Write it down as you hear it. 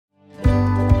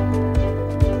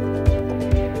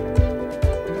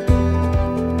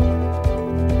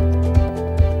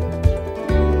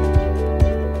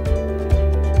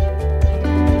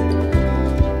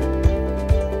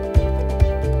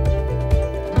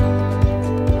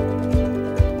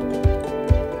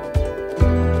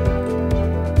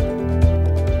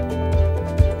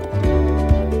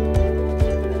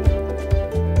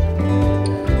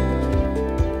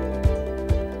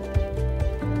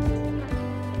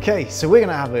Okay, so we're going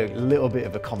to have a little bit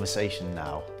of a conversation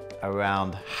now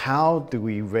around how do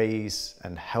we raise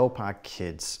and help our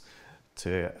kids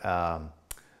to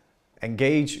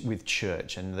engage with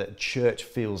church and that church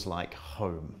feels like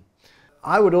home.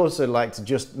 I would also like to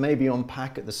just maybe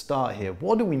unpack at the start here,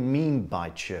 what do we mean by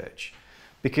church?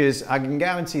 Because I can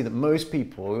guarantee that most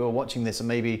people who are watching this, and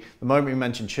maybe the moment we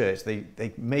mention church, they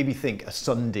maybe think a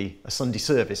Sunday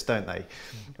service, don't they?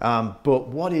 But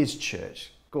what is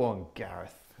church? Go on,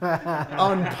 Gareth.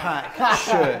 Unpack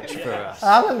church for us.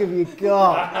 How long have you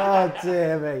got? Oh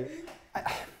dear me.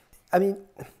 I mean,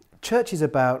 church is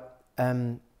about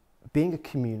being a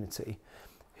community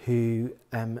who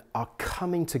are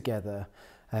coming together,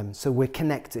 so we're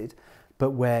connected, but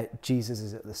where Jesus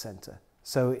is at the centre.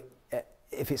 So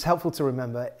if it's helpful to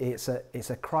remember, it's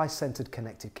a Christ-centred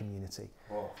connected community.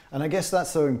 And I guess that's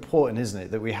so important, isn't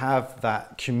it, that we have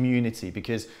that community,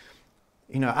 because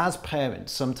you know, as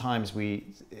parents, sometimes we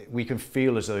can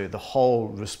feel as though the whole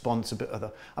responsibility.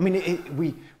 I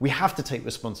mean, we have to take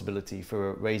responsibility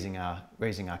for raising our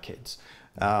kids,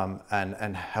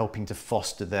 and helping to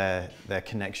foster their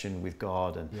connection with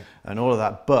God and all of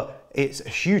that. But it's a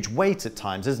huge weight at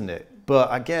times, isn't it?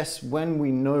 But I guess when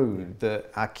we know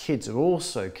that our kids are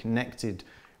also connected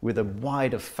with a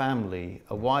wider family,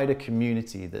 a wider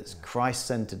community that's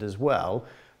Christ-centered as well,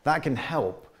 that can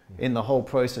help in the whole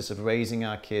process of raising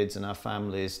our kids and our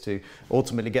families to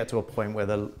ultimately get to a point where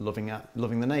they're loving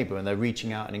the neighbour and they're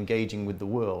reaching out and engaging with the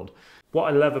world. What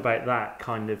I love about that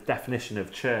kind of definition of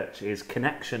church is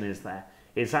connection is there.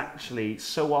 Is actually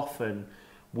so often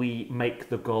we make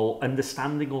the goal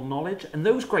understanding or knowledge, and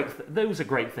those are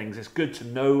great things. It's good to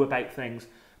know about things,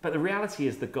 but the reality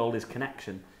is the goal is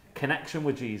connection. Connection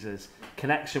with Jesus,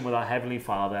 connection with our Heavenly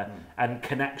Father, and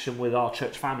connection with our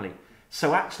church family.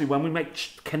 So actually, when we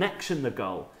make connection the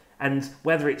goal, and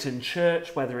whether it's in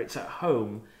church, whether it's at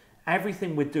home,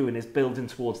 everything we're doing is building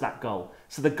towards that goal.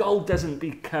 So the goal doesn't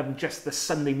become just the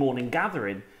Sunday morning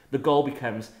gathering. The goal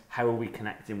becomes, how are we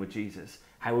connecting with Jesus?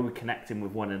 How are we connecting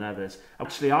with one another?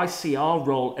 Actually, I see our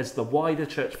role as the wider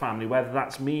church family, whether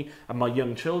that's me and my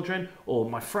young children, or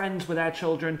my friends with their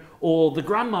children, or the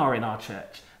grandma in our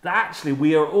church, that actually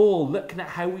we are all looking at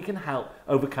how we can help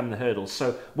overcome the hurdles.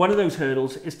 So one of those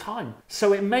hurdles is time.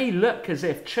 So it may look as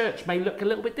if church may look a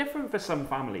little bit different for some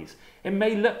families. It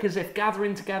may look as if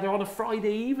gathering together on a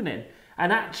Friday evening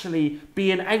and actually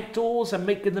being outdoors and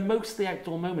making the most of the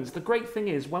outdoor moments. The great thing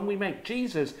is when we make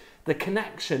Jesus the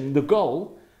connection, the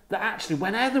goal, that actually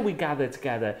whenever we gather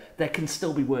together, there can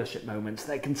still be worship moments,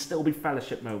 there can still be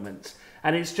fellowship moments.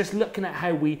 And it's just looking at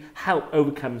how we help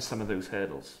overcome some of those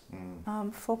hurdles.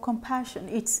 For compassion,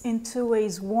 it's in two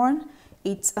ways. One,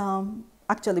 it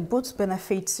actually both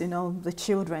benefits, the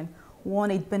children.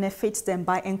 One, it benefits them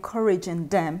by encouraging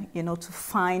them, to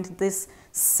find this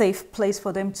safe place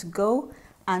for them to go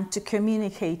and to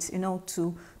communicate,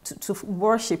 to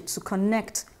worship, to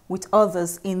connect with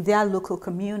others in their local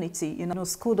community.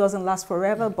 School doesn't last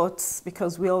forever, but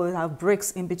because we always have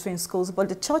breaks in between schools, but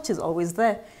the church is always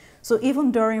there. So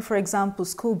even during, for example,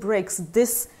 school breaks,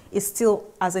 this is still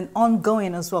as an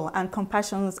ongoing as well. And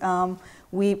Compassions,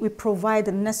 we provide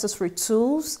the necessary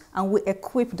tools and we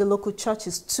equip the local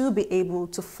churches to be able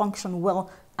to function well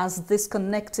as this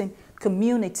connecting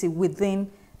community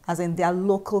within, as in their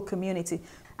local community.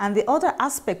 And the other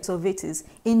aspect of it is,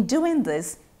 in doing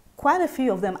this, quite a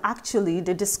few of them actually,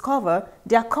 they discover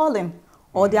their calling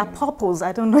or their purpose.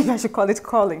 I don't know if I should call it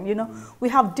calling, We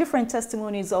have different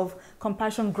testimonies of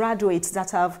Compassion graduates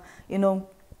that have,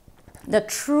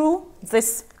 that through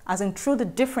this, as in through the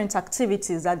different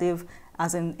activities that they've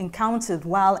encountered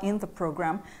while in the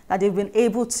program, that they've been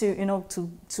able to,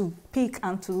 to pick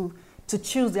and to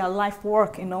choose their life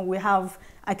work. We have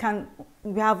a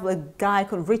guy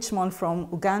called Richmond from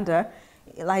Uganda.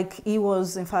 Like he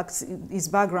was, in fact, his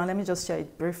background, let me just share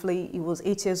it briefly. He was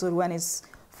 8 years old when his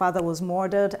father was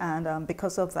murdered, and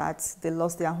because of that, they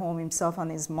lost their home, himself and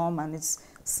his mom and his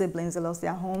siblings, they lost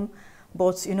their home.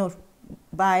 But,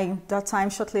 by that time,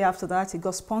 shortly after that, he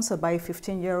got sponsored by a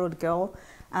 15-year-old girl,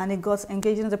 and he got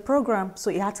engaged in the program. So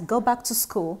he had to go back to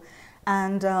school.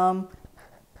 And,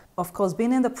 of course,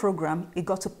 being in the program, he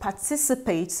got to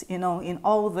participate, in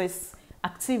all these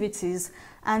activities.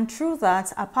 And through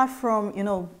that, apart from,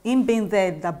 him being there,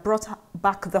 that brought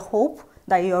back the hope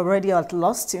that he already had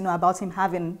lost, about him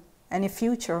having any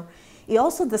future, he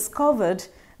also discovered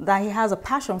that he has a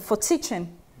passion for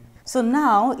teaching. So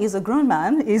now he's a grown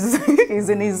man, he's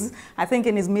in his, I think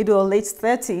in his middle or late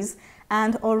 30s,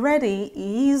 and already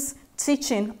he's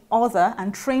teaching other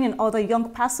and training other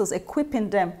young pastors, equipping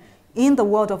them in the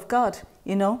Word of God,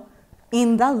 in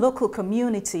that local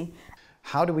community.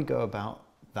 How do we go about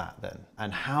that then?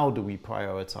 And how do we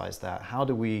prioritize that? How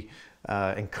do we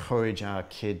encourage our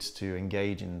kids to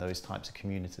engage in those types of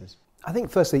communities? I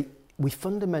think firstly, we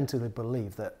fundamentally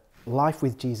believe that life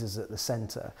with Jesus at the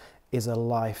centre is a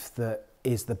life that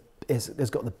has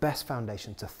got the best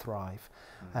foundation to thrive.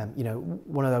 You know,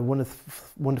 one of the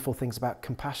wonderful things about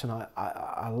Compassion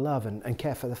I love and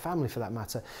care for the family for that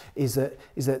matter is that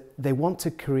they want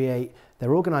to create,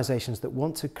 they're organisations that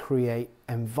want to create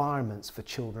environments for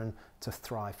children to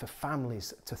thrive, for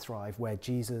families to thrive, where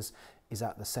Jesus is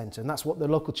at the centre. And that's what the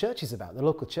local church is about. The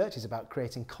local church is about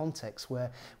creating contexts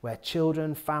where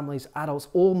children, families, adults,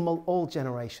 all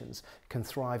generations can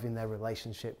thrive in their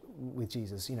relationship with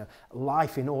Jesus. You know,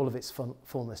 life in all of its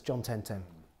fullness, John 10:10.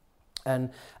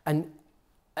 And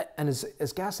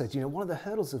as Gareth said, you know, one of the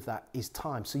hurdles of that is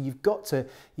time. So you've got to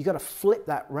flip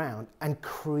that round and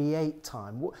create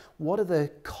time. What are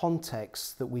the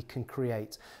contexts that we can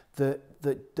create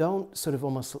that don't sort of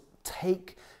almost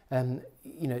take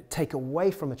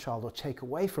away from a child or take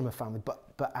away from a family,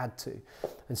 but add to?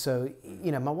 And so,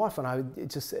 you know, my wife and I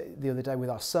just the other day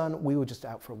with our son, we were just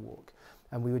out for a walk,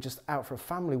 and we were just out for a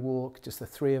family walk, just the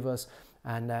three of us,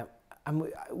 and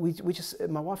we just,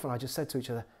 my wife and I just said to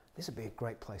each other, this would be a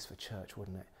great place for church,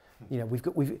 wouldn't it? You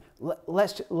know,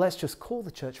 let's just call the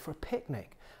church for a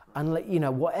picnic, and let, you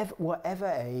know, whatever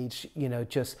age, you know,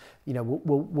 just, you know,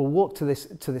 we'll walk to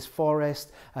this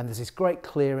forest, and there's this great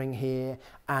clearing here,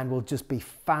 and we'll just be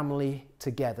family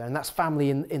together. And that's family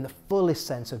in the fullest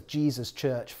sense of Jesus'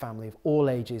 church, family of all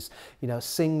ages, you know,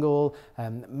 single,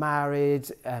 married,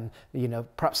 you know,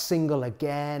 perhaps single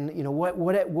again, you know,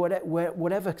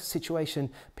 whatever situation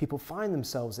people find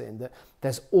themselves in, that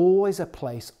there's always a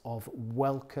place of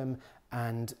welcome.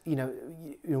 And you know,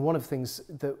 one of the things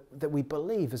that we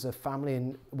believe as a family,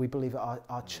 and we believe at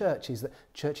our church, is that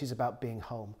church is about being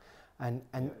home, and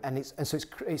so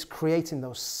it's creating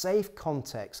those safe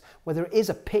contexts, whether it is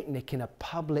a picnic in a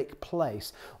public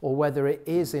place, or whether it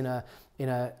is in a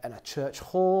church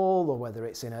hall, or whether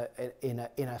it's in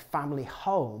a family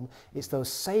home. It's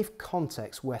those safe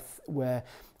contexts where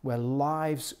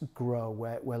lives grow,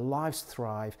 where lives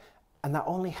thrive, and that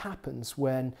only happens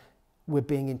when we're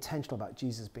being intentional about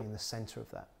Jesus being the centre of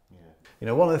that. Yeah. You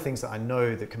know, one of the things that I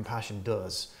know that Compassion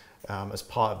does as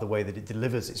part of the way that it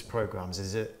delivers its programs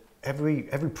is that every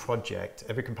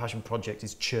Compassion project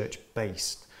is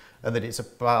church-based, and that it's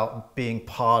about being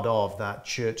part of that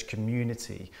church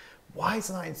community. Why is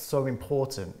that so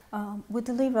important? We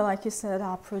deliver, like you said,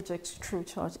 our projects through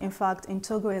church. In fact, in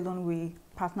Togo alone, we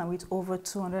partner with over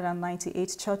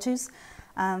 298 churches.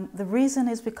 And the reason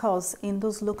is because in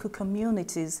those local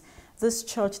communities, this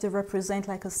church, they represent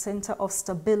like a center of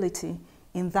stability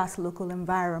in that local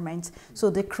environment. So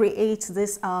they create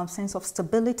this sense of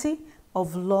stability,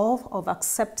 of love, of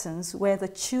acceptance, where the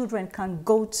children can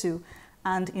go to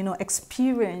and, you know,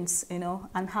 experience, you know,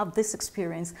 and have this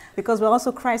experience. Because we're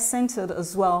also Christ-centered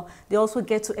as well. They also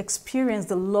get to experience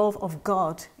the love of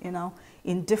God, you know,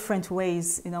 in different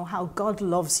ways, you know, how God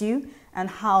loves you, and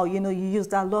how, you know, you use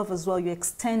that love as well, you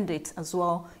extend it as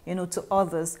well, you know, to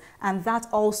others. And that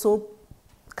also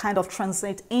kind of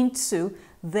translates into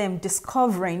them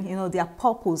discovering, you know, their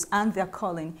purpose and their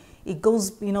calling. It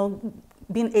goes, you know,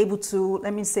 being able to,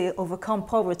 let me say, overcome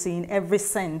poverty in every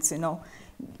sense, you know.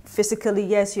 Physically,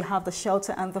 yes, you have the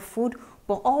shelter and the food,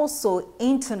 but also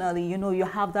internally, you know, you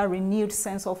have that renewed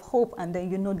sense of hope, and then,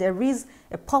 you know, there is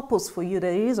a purpose for you,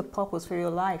 there is a purpose for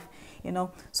your life, you know.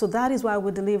 So that is why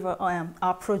we deliver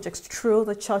our projects through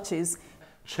the churches.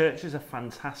 Church is a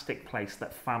fantastic place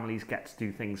that families get to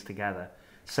do things together.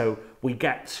 So we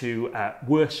get to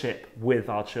worship with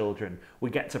our children,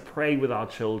 we get to pray with our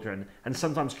children, and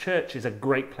sometimes church is a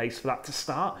great place for that to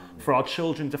start, for our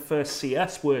children to first see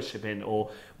us worshiping, or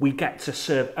we get to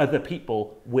serve other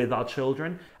people with our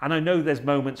children. And I know there's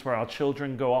moments where our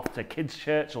children go off to kids'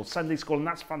 church or Sunday school, and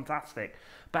that's fantastic.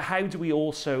 But how do we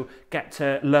also get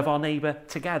to love our neighbour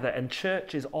together? And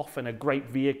church is often a great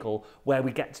vehicle where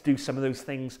we get to do some of those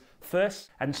things first.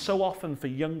 And so often for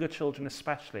younger children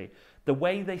especially, the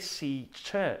way they see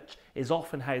church is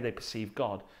often how they perceive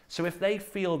God. So if they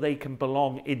feel they can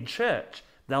belong in church,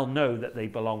 they'll know that they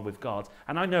belong with God.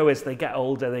 And I know as they get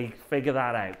older, they figure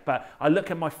that out. But I look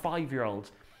at my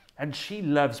 5-year-old, and she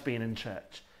loves being in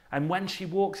church. And when she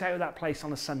walks out of that place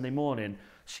on a Sunday morning,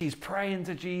 she's praying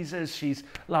to Jesus. She's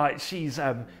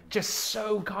just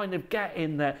so kind of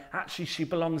getting that actually she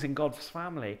belongs in God's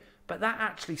family. But that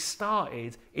actually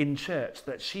started in church,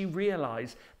 that she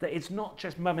realised that it's not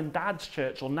just mum and dad's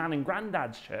church or nan and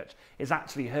granddad's church, it's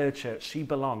actually her church. She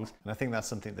belongs. And I think that's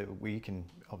something that we can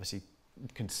obviously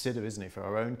consider, isn't it, for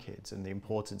our own kids, and the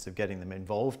importance of getting them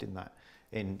involved in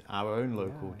in our own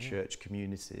local church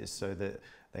communities, so that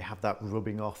they have that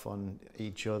rubbing off on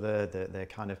each other, that they're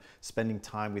kind of spending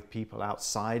time with people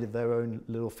outside of their own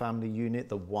little family unit,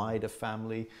 the wider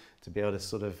family, to be able to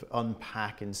sort of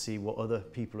unpack and see what other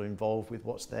people are involved with,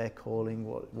 what's their calling,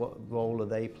 what role are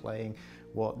they playing,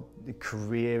 what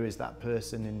career is that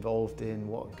person involved in,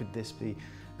 what could this be,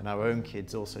 and our own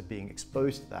kids also being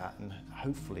exposed to that, and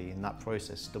hopefully in that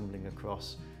process stumbling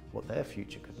across what their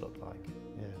future could look like.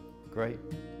 Yeah, great.